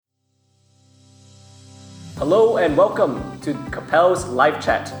Hello and welcome to Capel's live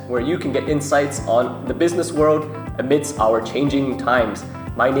chat, where you can get insights on the business world amidst our changing times.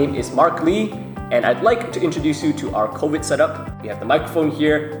 My name is Mark Lee, and I'd like to introduce you to our COVID setup. We have the microphone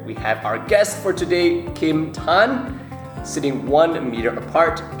here. We have our guest for today, Kim Tan, sitting 1 meter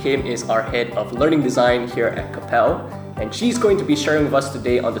apart. Kim is our head of learning design here at Capel, and she's going to be sharing with us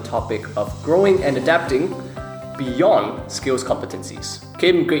today on the topic of growing and adapting beyond skills competencies.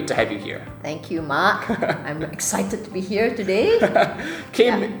 Kim, great to have you here. Thank you, Mark. I'm excited to be here today.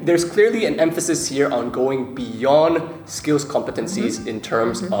 Kim, there's clearly an emphasis here on going beyond skills competencies in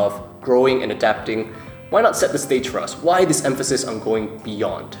terms of growing and adapting. Why not set the stage for us? Why this emphasis on going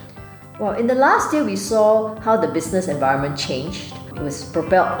beyond? Well, in the last year, we saw how the business environment changed. It was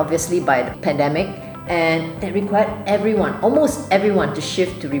propelled, obviously, by the pandemic, and that required almost everyone, to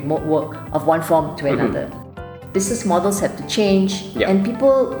shift to remote work of one form to another. Business models have to change, and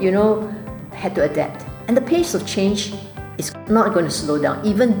people, had to adapt. And the pace of change is not going to slow down,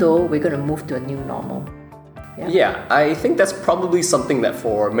 even though we're going to move to a new normal. Yeah, I think that's probably something that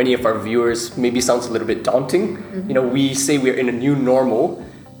for many of our viewers maybe sounds a little bit daunting. We say we're in a new normal.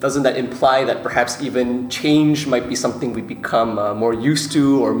 Doesn't that imply that perhaps even change might be something we become more used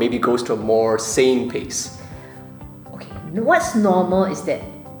to, or maybe goes to a more sane pace? Okay, what's normal is that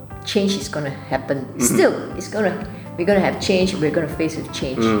change is going to happen. Still, we're going to have change. We're going to face with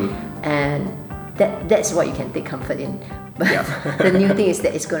change, and that's what you can take comfort in. But the new thing is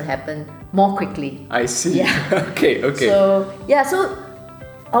that it's going to happen more quickly. I see. Yeah. Okay. So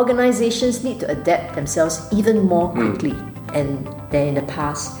organizations need to adapt themselves even more quickly than in the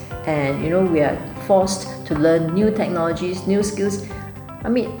past. And we are forced to learn new technologies, new skills. I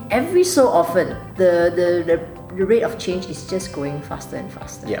mean, every so often the rate of change is just going faster and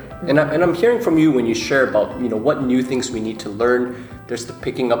faster. Yeah, and I'm hearing from you when you share about what new things we need to learn. There's the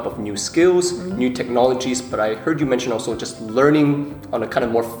picking up of new skills, new technologies, but I heard you mention also just learning on a kind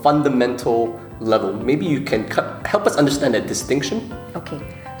of more fundamental level. Maybe you can help us understand that distinction. Okay,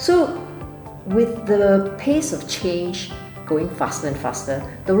 so with the pace of change going faster and faster,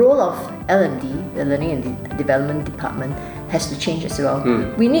 the role of L&D, the Learning and Development Department, has to change as well.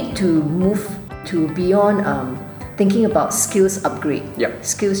 We need to move to beyond thinking about skills upgrade,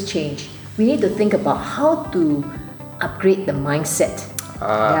 skills change. We need to think about how to upgrade the mindset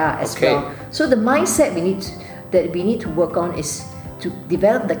as well. So the mindset we need to work on is to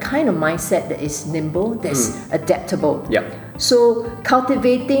develop the kind of mindset that is nimble, that's adaptable. So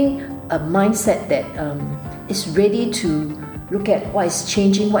cultivating a mindset that is ready to look at what is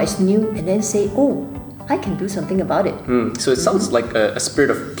changing, what is new, and then say, I can do something about it. So it sounds like a spirit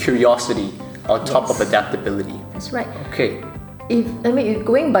of curiosity on top of adaptability. That's right. Okay. If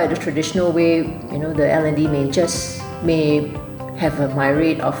going by the traditional way, the L&D may have a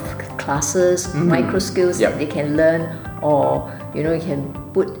myriad of classes, micro skills that they can learn, or you can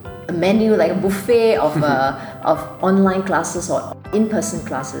put a menu like a buffet of online classes or in-person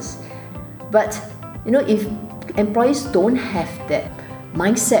classes. But if employees don't have that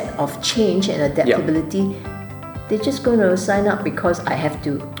mindset of change and adaptability, they're just going to sign up because I have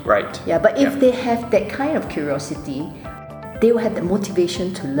to. Right. Yeah, but if they have that kind of curiosity, they will have the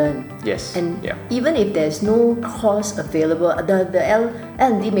motivation to learn. Yes. And even if there's no course available, the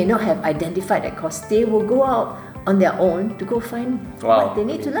L&D may not have identified that course, they will go out on their own to go find what they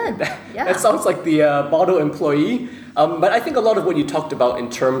need to learn. That sounds like the model employee. But I think a lot of what you talked about in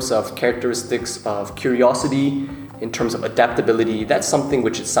terms of characteristics of curiosity, in terms of adaptability, that's something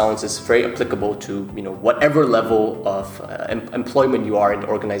which it sounds is very applicable to whatever level of employment you are in the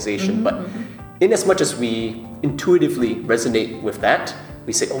organization. But in as much as we intuitively resonate with that,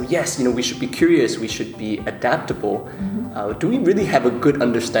 we say, yes, we should be curious, we should be adaptable. Do we really have a good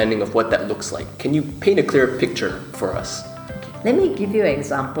understanding of what that looks like? Can you paint a clear picture for us? Let me give you an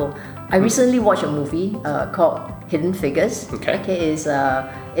example. I recently watched a movie called Hidden Figures.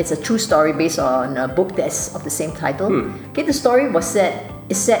 It's a true story based on a book that's of the same title. The story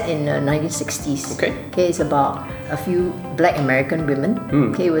is set in the 1960s. It's about a few Black American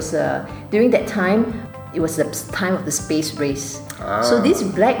women. It was during that time. It was the time of the space race. So these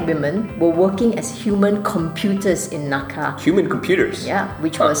Black women were working as human computers in NACA. Human computers? Yeah,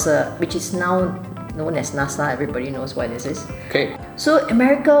 which is now known as NASA. Everybody knows what this is. So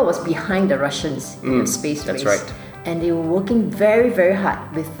America was behind the Russians in the space race. That's right. And they were working very, very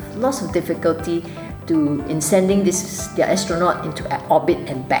hard with lots of difficulty in sending their astronaut into orbit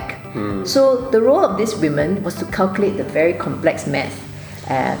and back. So the role of these women was to calculate the very complex math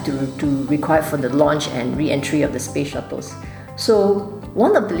to required for the launch and re-entry of the space shuttles. So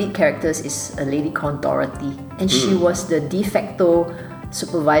one of the lead characters is a lady called Dorothy, and she was the de facto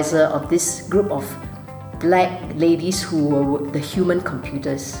supervisor of this group of black ladies who were the human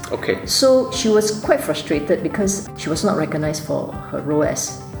computers. Okay. So she was quite frustrated because she was not recognized for her role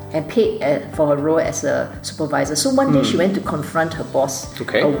and paid for her role as a supervisor. So one day she went to confront her boss,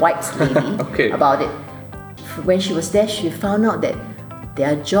 Okay. a white lady, about it. When she was there, she found out that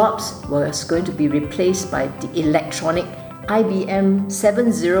their jobs was going to be replaced by the electronic IBM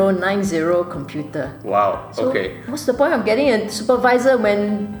 7090 computer. Wow. So Okay. what's the point of getting a supervisor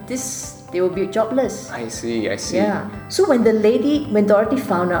when they will be jobless? I see. Yeah. So when Dorothy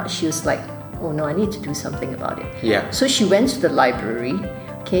found out, she was like, oh no, I need to do something about it. Yeah. So she went to the library.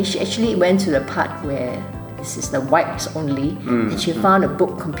 Okay, she actually went to the part where this is the whites only, and she found a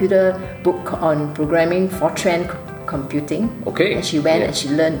computer book on programming, Fortran computing. Okay. And she went and she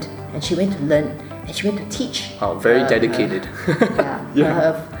learned, and she went to learn, and she went to teach. Wow, very dedicated.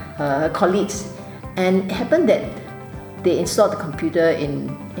 Her colleagues. And it happened that they installed the computer in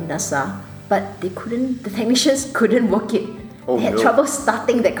NASA, but the technicians couldn't work it. Oh, they had no. trouble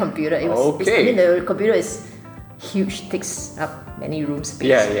starting that computer. Okay. The computer is huge, takes up many room space.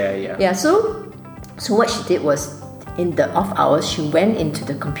 Yeah. So what she did was, in the off hours, she went into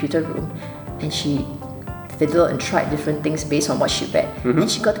the computer room and she fiddled and tried different things based on what she read, and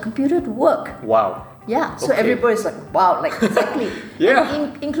she got the computer to work. Wow. Yeah, so Okay. everybody's like, wow, like exactly. Yeah.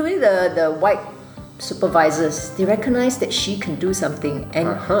 And including the white supervisors, they recognize that she can do something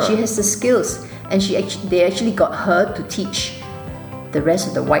and she has the skills, and they actually got her to teach the rest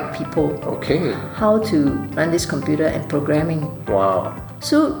of the white people Okay. how to run this computer and programming. Wow.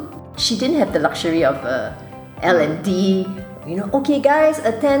 So she didn't have the luxury of L&D, okay guys,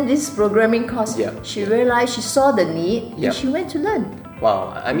 attend this programming course. Yeah. She realized, she saw the need, Yeah. and she went to learn.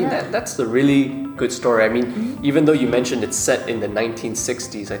 Wow, I mean, that's a really good story. I mean, even though you mentioned it's set in the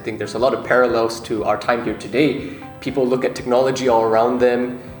 1960s, I think there's a lot of parallels to our time here today. People look at technology all around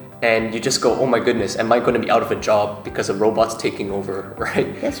them, and you just go, oh my goodness, am I going to be out of a job because of robots taking over,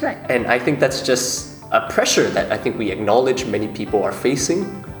 right? That's right. And I think that's just a pressure that I think we acknowledge many people are facing.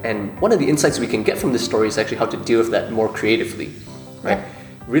 And one of the insights we can get from this story is actually how to deal with that more creatively, right? Yeah.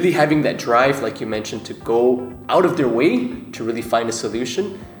 Really having that drive, like you mentioned, to go out of their way to really find a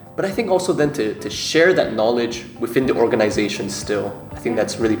solution. But I think also then to share that knowledge within the organization still. I think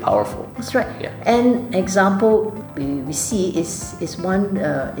that's really powerful. That's right. Yeah. An example we see is one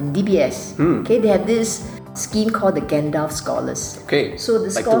in DBS. Okay, they have this scheme called the Gandalf Scholars. Okay, So the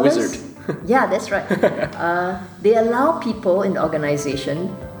like scholars, the wizard. yeah, that's right. They allow people in the organization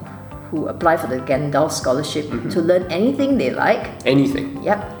who apply for the Gandalf Scholarship to learn anything they like. Anything.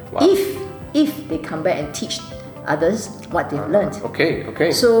 Yep. Wow. If they come back and teach others what they've learned.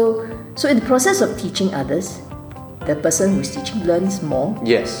 Okay. So in the process of teaching others, the person who's teaching learns more,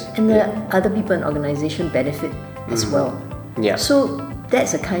 Yes. and the other people in the organization benefit as well. Yeah. So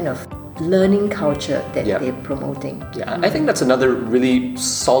that's a kind of learning culture that Yeah. they're promoting. Yeah, I think that's another really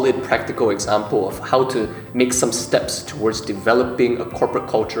solid practical example of how to make some steps towards developing a corporate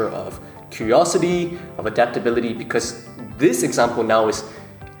culture of curiosity, of adaptability, because this example now is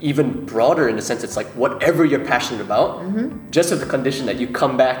even broader in the sense it's like whatever you're passionate about, just with the condition that you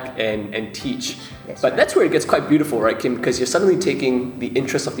come back and teach. That's where it gets quite beautiful, right, Kim? Because you're suddenly taking the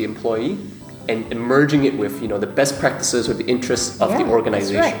interests of the employee and merging it with, the best practices with the interests of the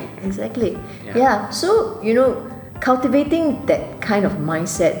organization. That's right, exactly. Yeah. So, cultivating that kind of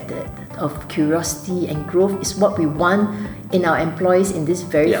mindset of curiosity and growth is what we want in our employees in this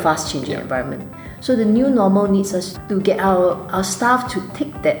very fast-changing environment. So the new normal needs us to get our staff to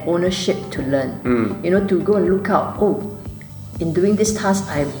take that ownership to learn. To go and look out, in doing this task,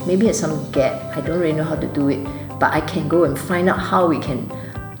 I maybe had some gap. I don't really know how to do it, but I can go and find out how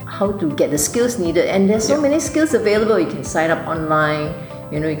to get the skills needed. And there's so many skills available. You can sign up online,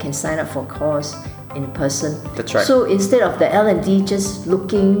 you can sign up for a course in person. That's right. So instead of the L&D just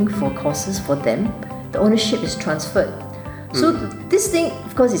looking for courses for them, the ownership is transferred. So this thing,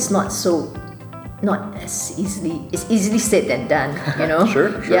 of course, is not as easily, it's easily said than done, Sure.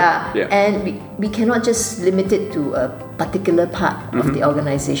 Yeah. And we cannot just limit it to a particular part of the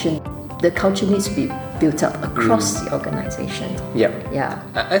organization. The culture needs to be built up across the organization. Yeah. Yeah.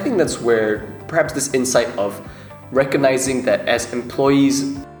 I think that's where perhaps this insight of recognizing that as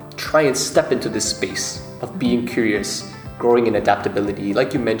employees try and step into this space of being curious, growing in adaptability,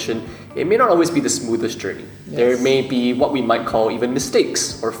 like you mentioned, it may not always be the smoothest journey. Yes. There may be what we might call even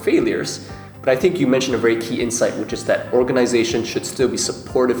mistakes or failures. But I think you mentioned a very key insight, which is that organizations should still be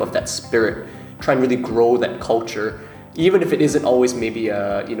supportive of that spirit, try and really grow that culture, even if it isn't always maybe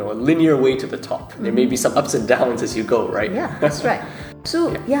a linear way to the top. There may be some ups and downs as you go, right? Yeah, that's right. So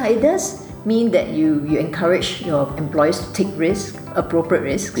it does mean that you encourage your employees to take risks, appropriate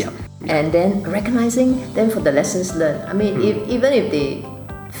risks, and then recognizing them for the lessons learned. I mean, even if they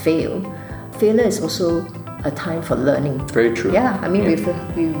failure is also a time for learning. Very true. Yeah, I mean,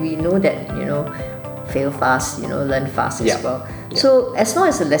 we know that, fail fast, learn fast as well. Yeah. So as long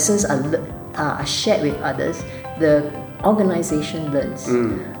as the lessons are shared with others, the organization learns.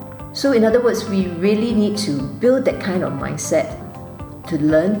 So in other words, we really need to build that kind of mindset to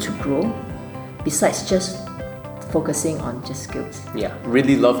learn, to grow, besides just focusing on just skills. Yeah,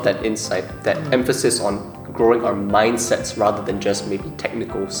 really love that insight, that emphasis on growing our mindsets rather than just maybe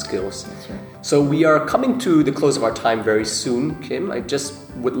technical skills. That's right. So we are coming to the close of our time very soon, Kim. I just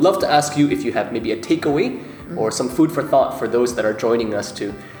would love to ask you if you have maybe a takeaway or some food for thought for those that are joining us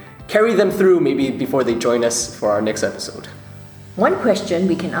to carry them through maybe before they join us for our next episode. One question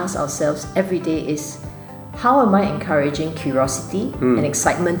we can ask ourselves every day is, how am I encouraging curiosity and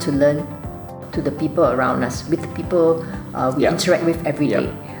excitement to learn to the people around us, with the people we interact with every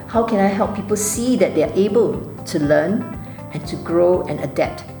day? How can I help people see that they are able to learn and to grow and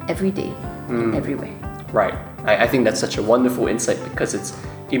adapt every day and everywhere? Right. I think that's such a wonderful insight because it's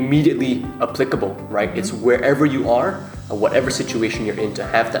immediately applicable, right? It's wherever you are, whatever situation you're in, to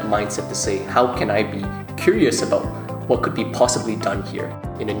have that mindset to say, how can I be curious about what could be possibly done here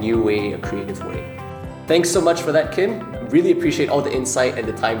in a new way, a creative way? Thanks so much for that, Kim. Really appreciate all the insight and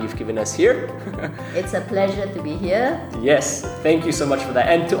the time you've given us here. It's a pleasure to be here. Yes, thank you so much for that.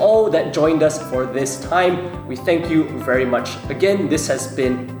 And to all that joined us for this time, we thank you very much. Again, this has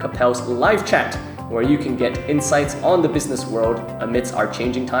been Capel's live chat, where you can get insights on the business world amidst our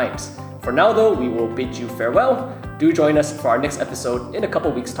changing times. For now though, we will bid you farewell. Do join us for our next episode in a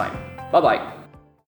couple weeks' time. Bye-bye.